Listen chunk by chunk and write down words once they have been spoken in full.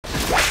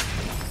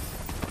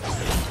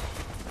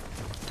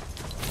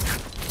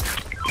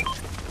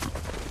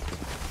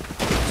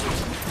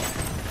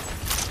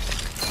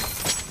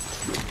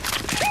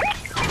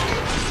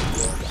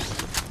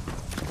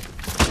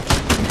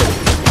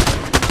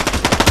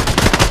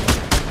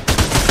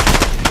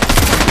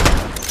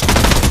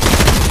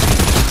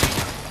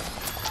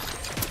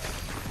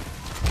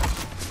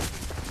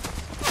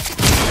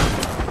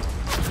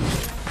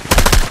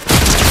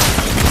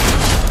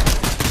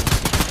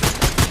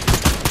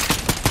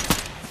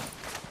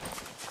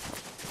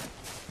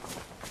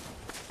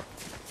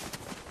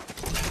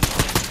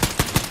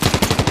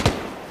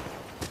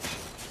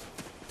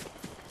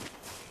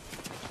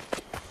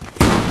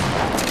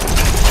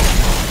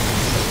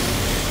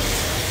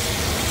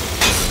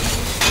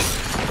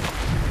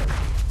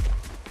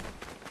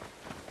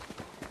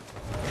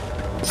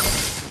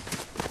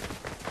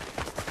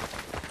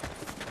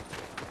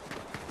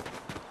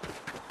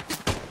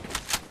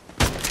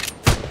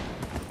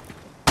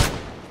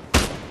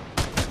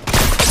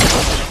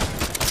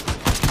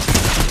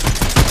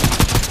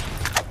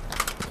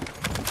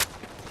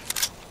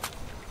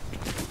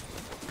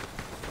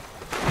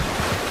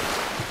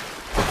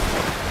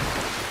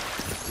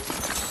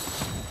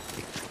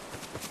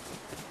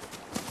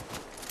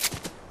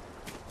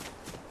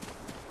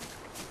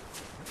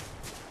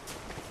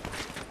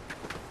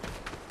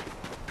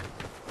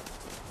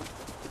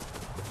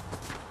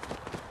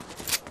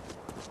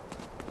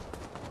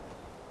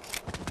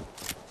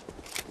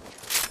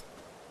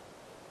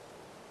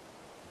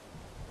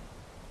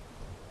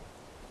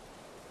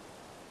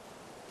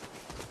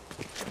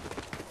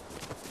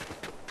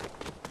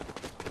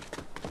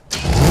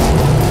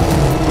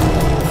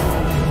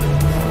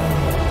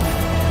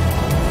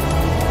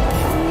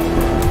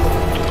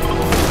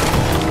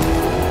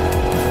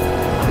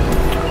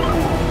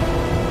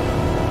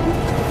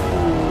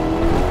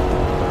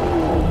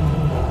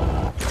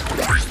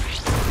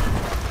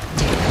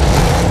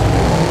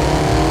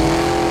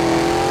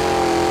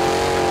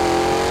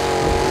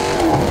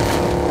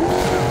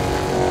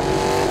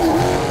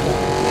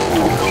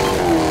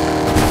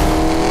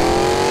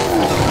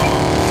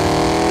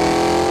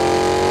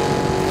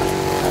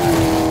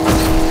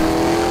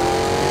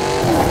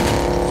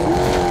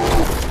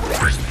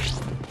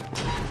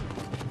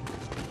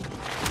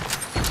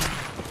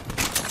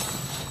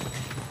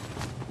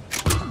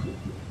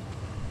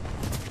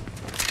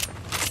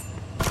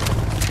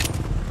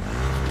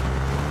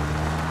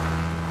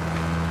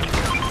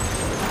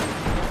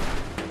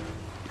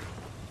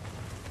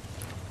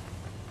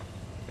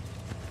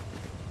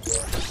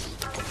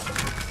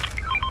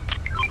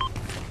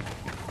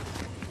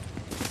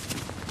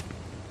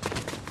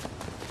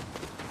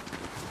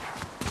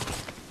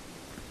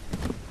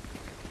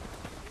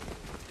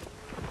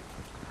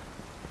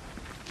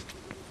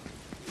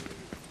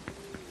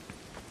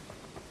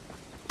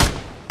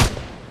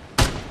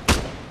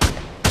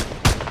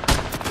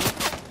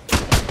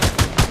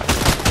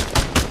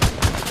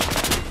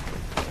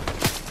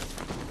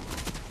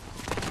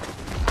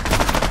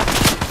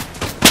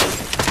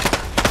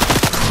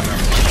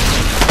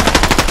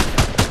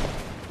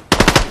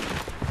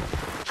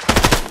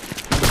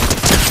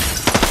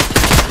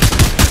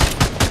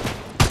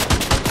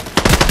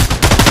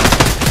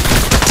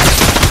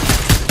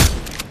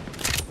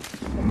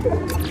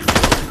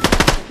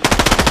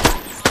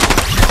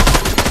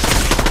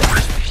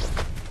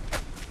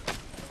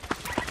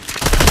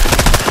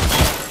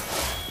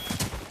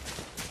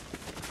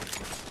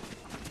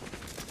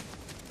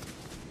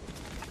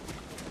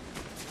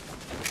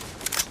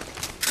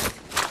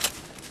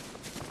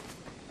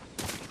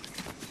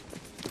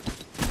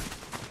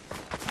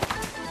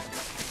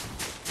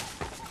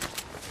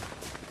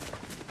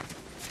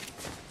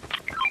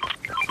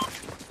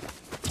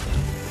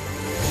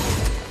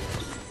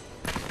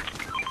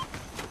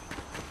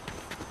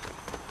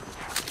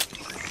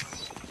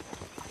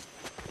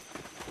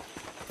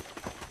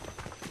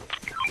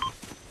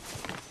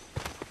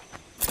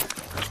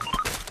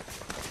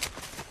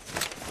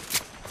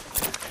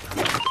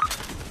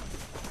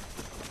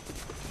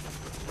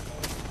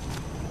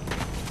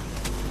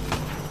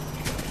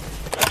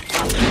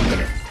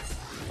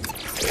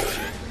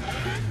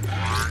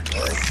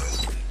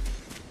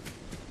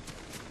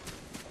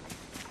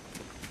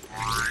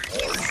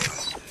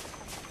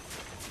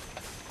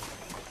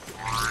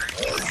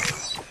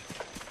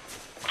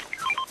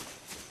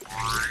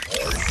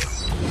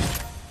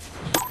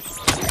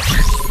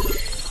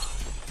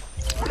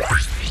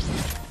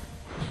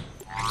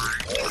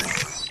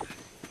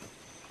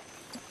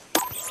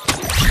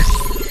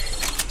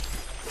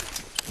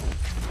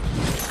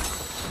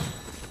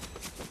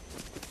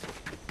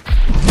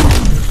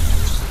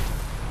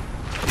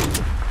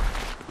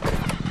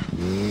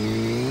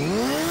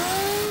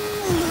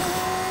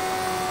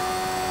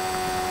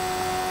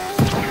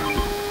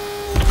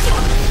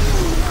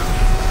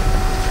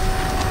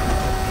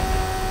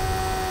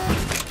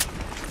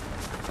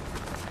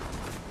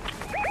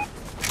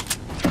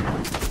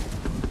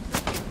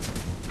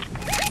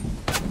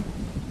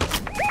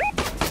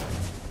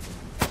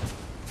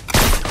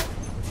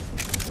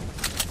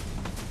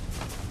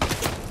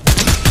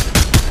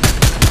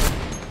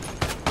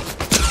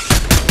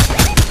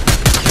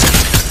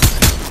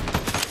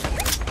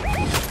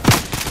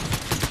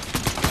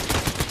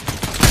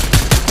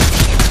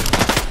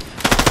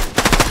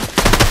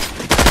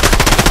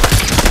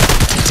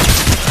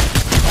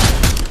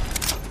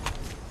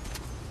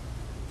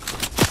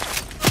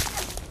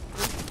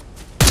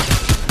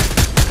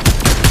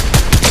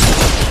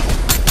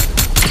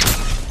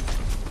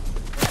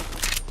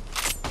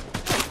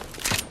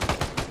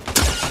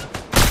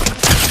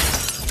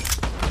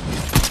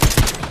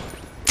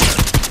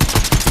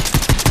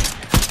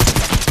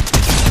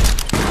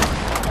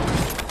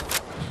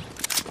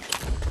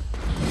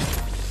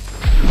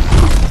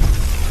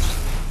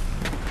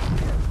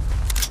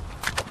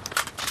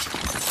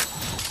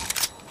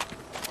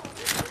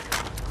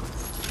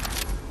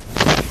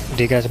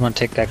Do you guys want to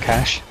take that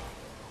cash?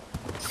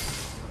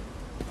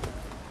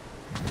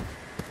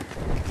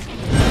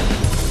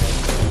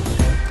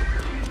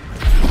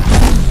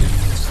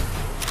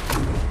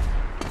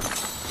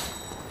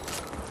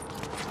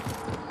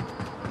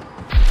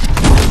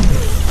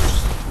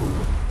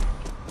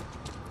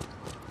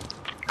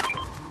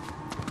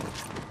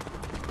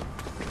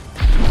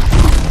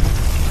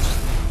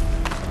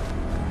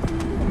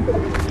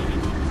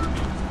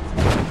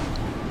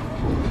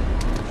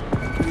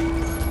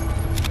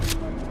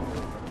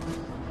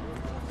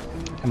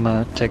 I'm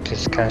gonna take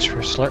this cash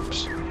for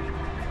slips.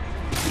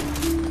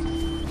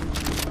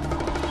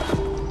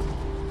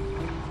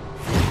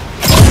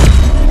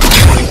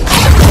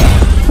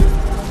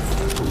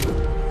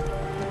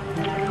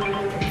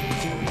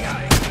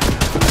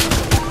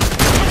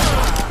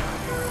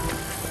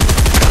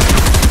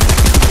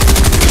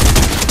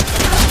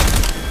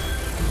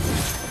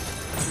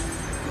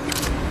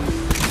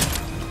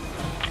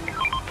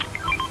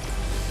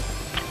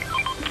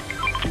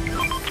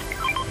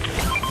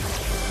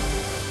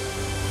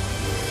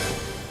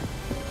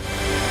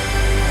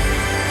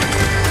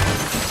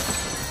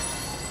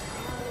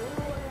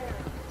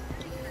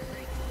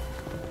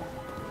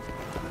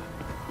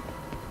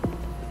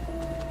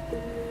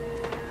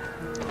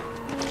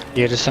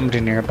 Yeah, there's somebody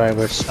nearby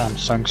with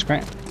song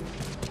screen.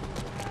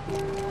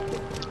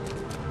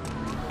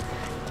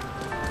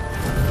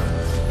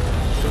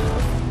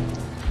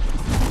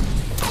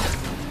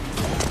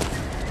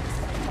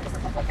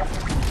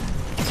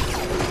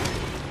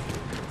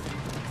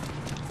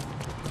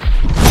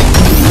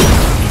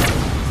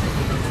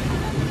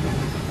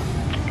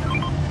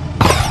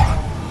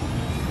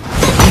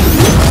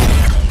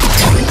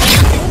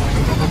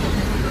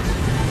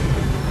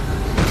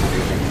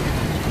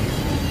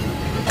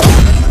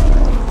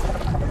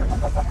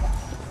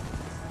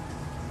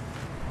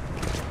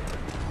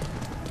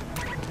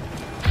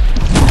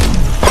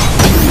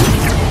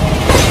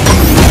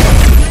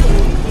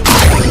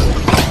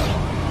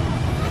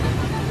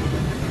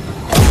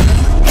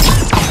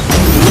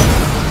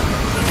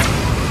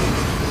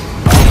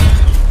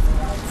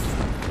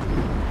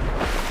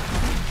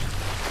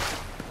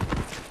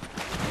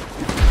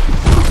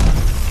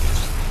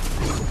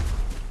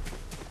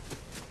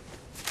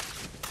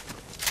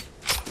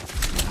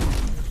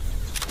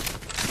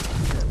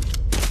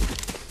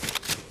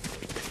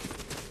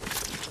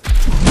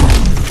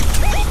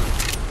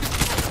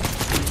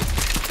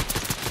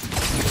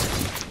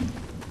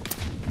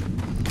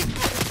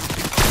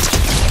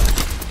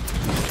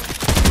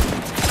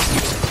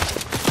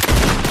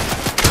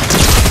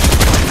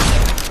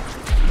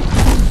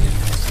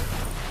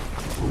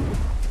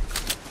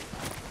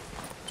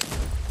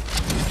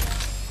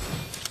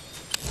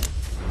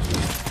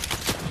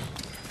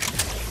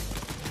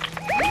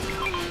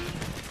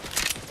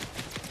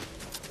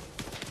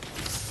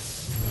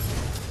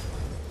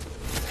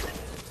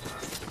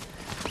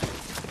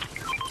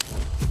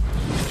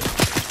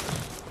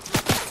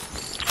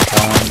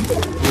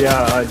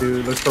 Yeah, I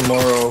do. Look for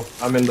Moro.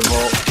 I'm in the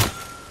vault.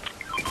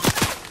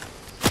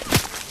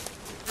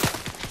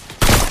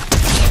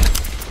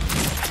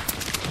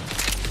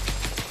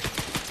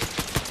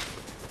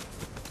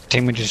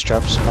 Team just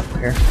dropped some up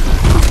here.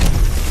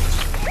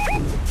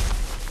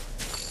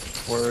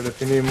 Word,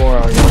 if you need more,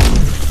 I'll go.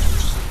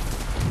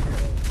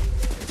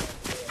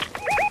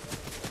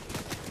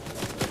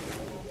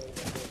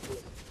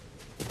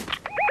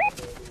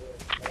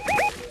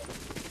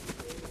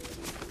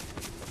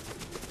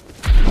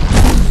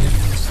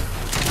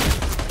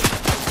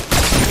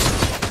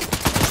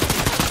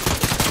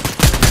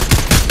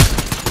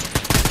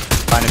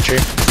 Find a tree.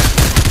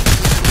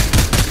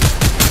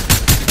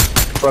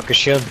 Broke a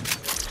shield.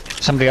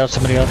 Somebody else.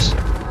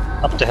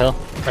 Up the hill,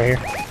 right here.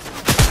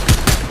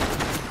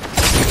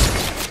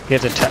 He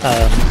has a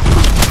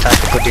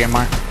tactical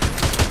DMR.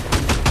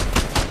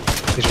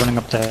 He's running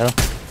up the hill.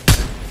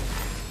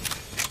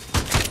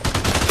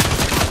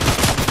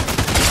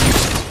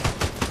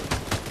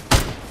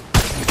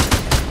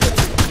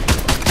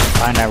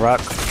 Behind that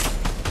rock.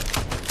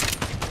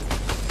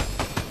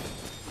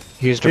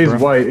 He's He's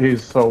white.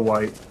 He's so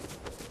white.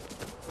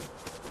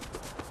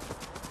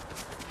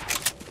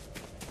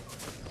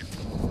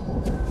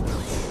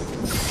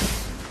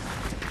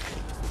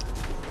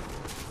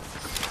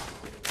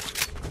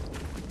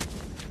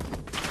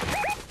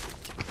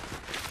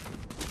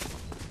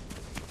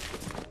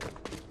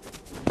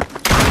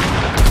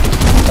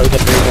 Oh, he's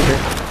up here.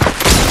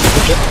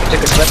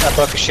 Take a step, I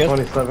broke a shield.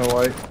 27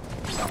 white.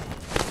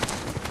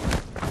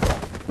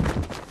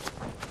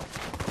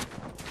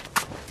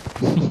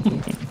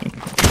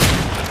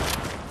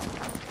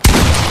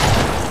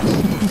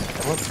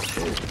 What the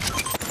shit?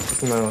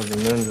 This man was a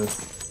ninja.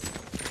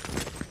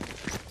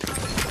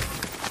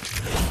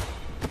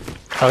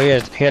 Oh yeah,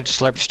 he had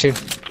slurps too.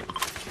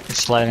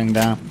 It's sliding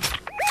down.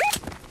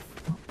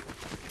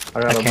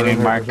 I got a can't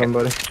even mark it.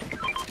 somebody.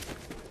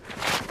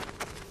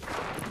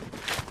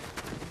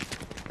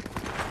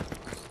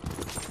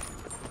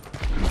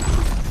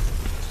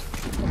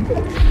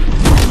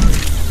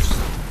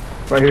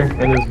 Right here,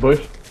 in this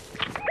bush.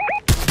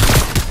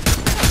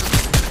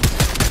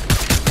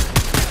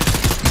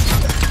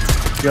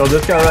 Yo,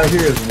 this guy right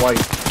here is white.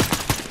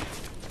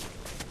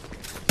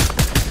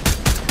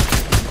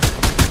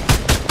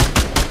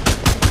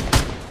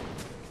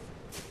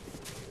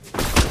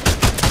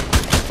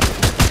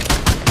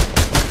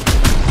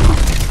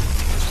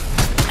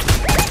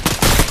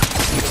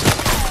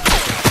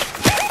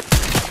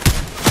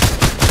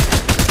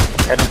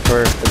 Heading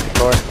for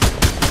 54.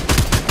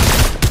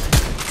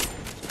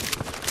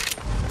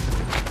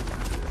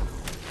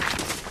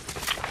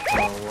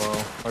 Oh,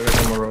 well. I guess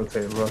I'm gonna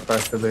rotate real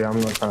fast today. I'm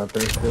not trying to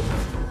thirst it.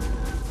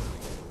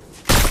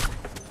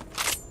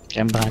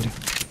 Getting behind you.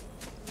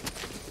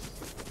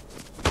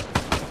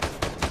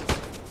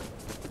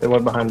 They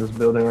went behind this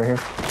building right here.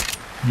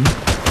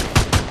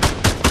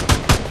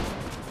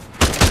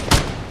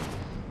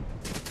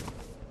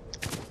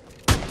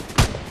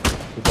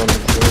 He's on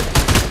this building.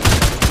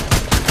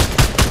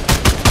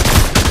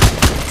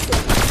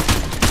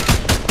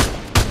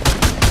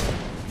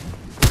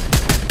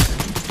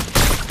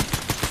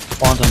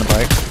 One's on the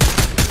bike.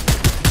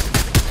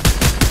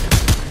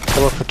 Go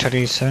up for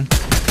Teddy soon.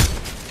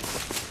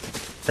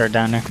 They're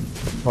down there.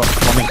 One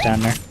is down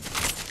there.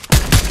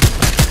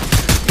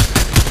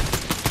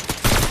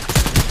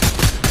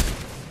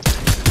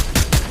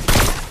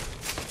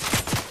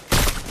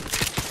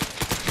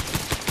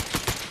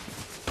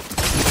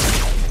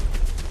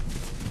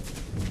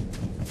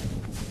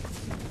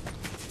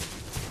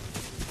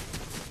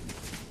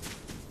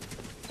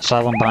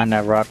 Saw one behind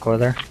that rock over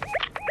there.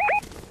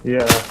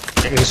 Yeah.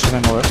 He's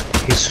swimming with.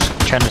 He's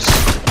trying to.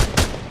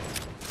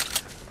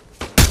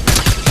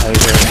 Oh,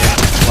 he's right there.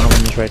 One of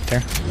them is right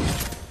there.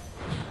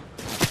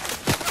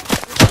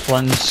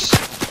 One's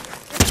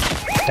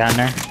down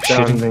there.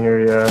 Down Shooting. in here,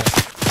 yeah.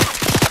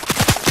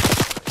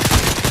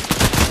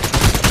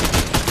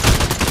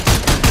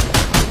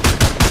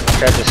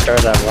 Tried to stir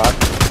that rock.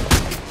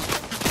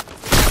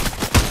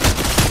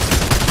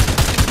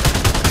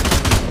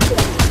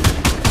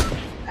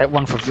 Hit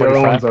one for The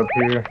other one's 45. up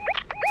here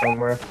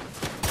somewhere.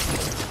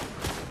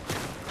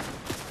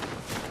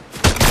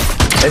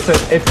 It's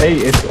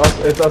 8.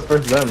 It's us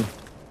versus them.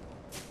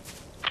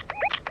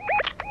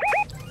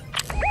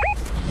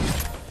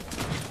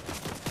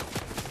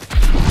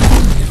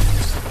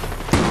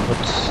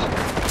 What's...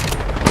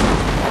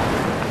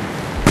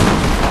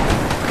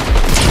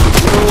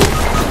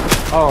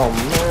 Oh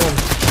man.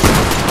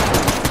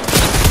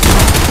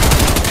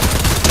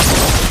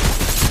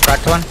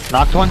 Cracked one.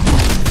 Knocked one.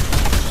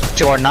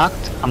 2 are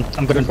knocked. I'm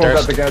good in This one's at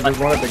thirst. the gas. There's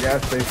one at the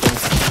gas station.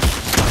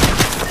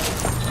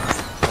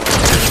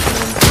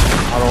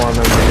 I don't want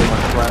them to get my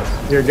flats.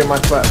 Here, get my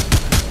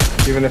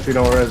flats. Even if you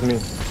don't res me.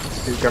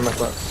 Here, grab my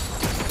flats.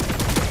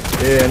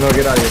 Yeah, no,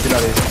 get out of here. Get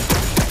out of here.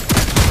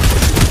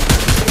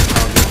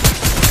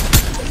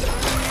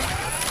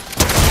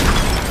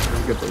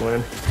 Let's get the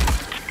win.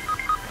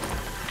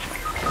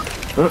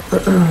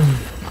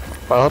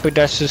 Well, I hope he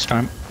dies this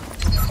time.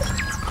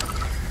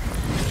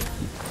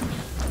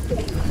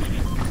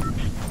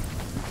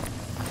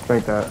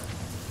 Think that.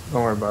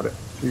 Don't worry about it.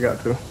 You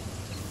got to.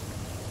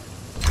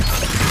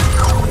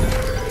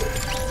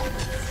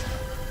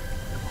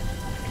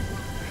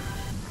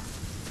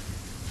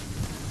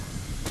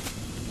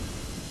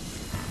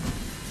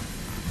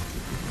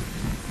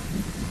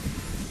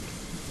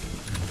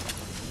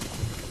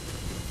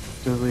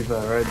 Just leave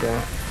that right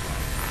there.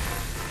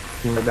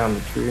 Right down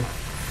the tree.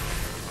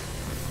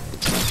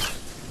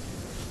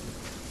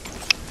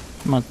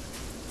 Come on.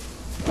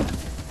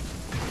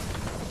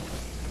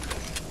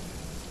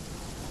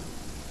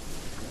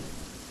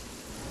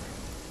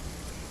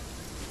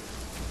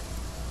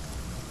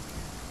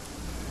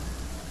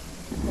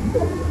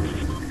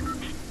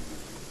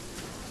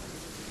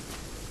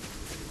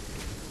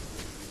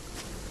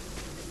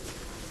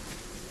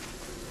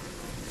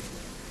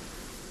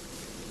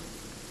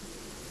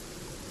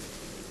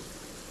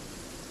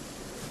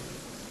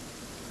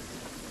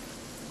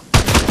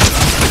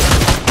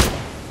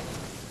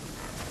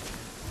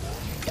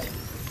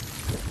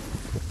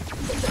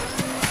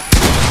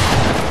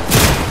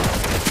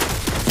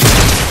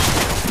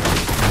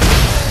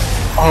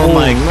 Oh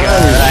my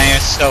god, I am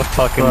so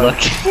fucking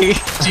lucky.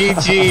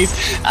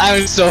 GG's.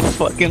 I'm so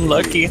fucking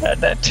lucky at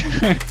that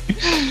turn.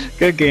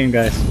 Good game,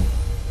 guys.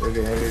 Good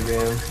game, good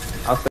game.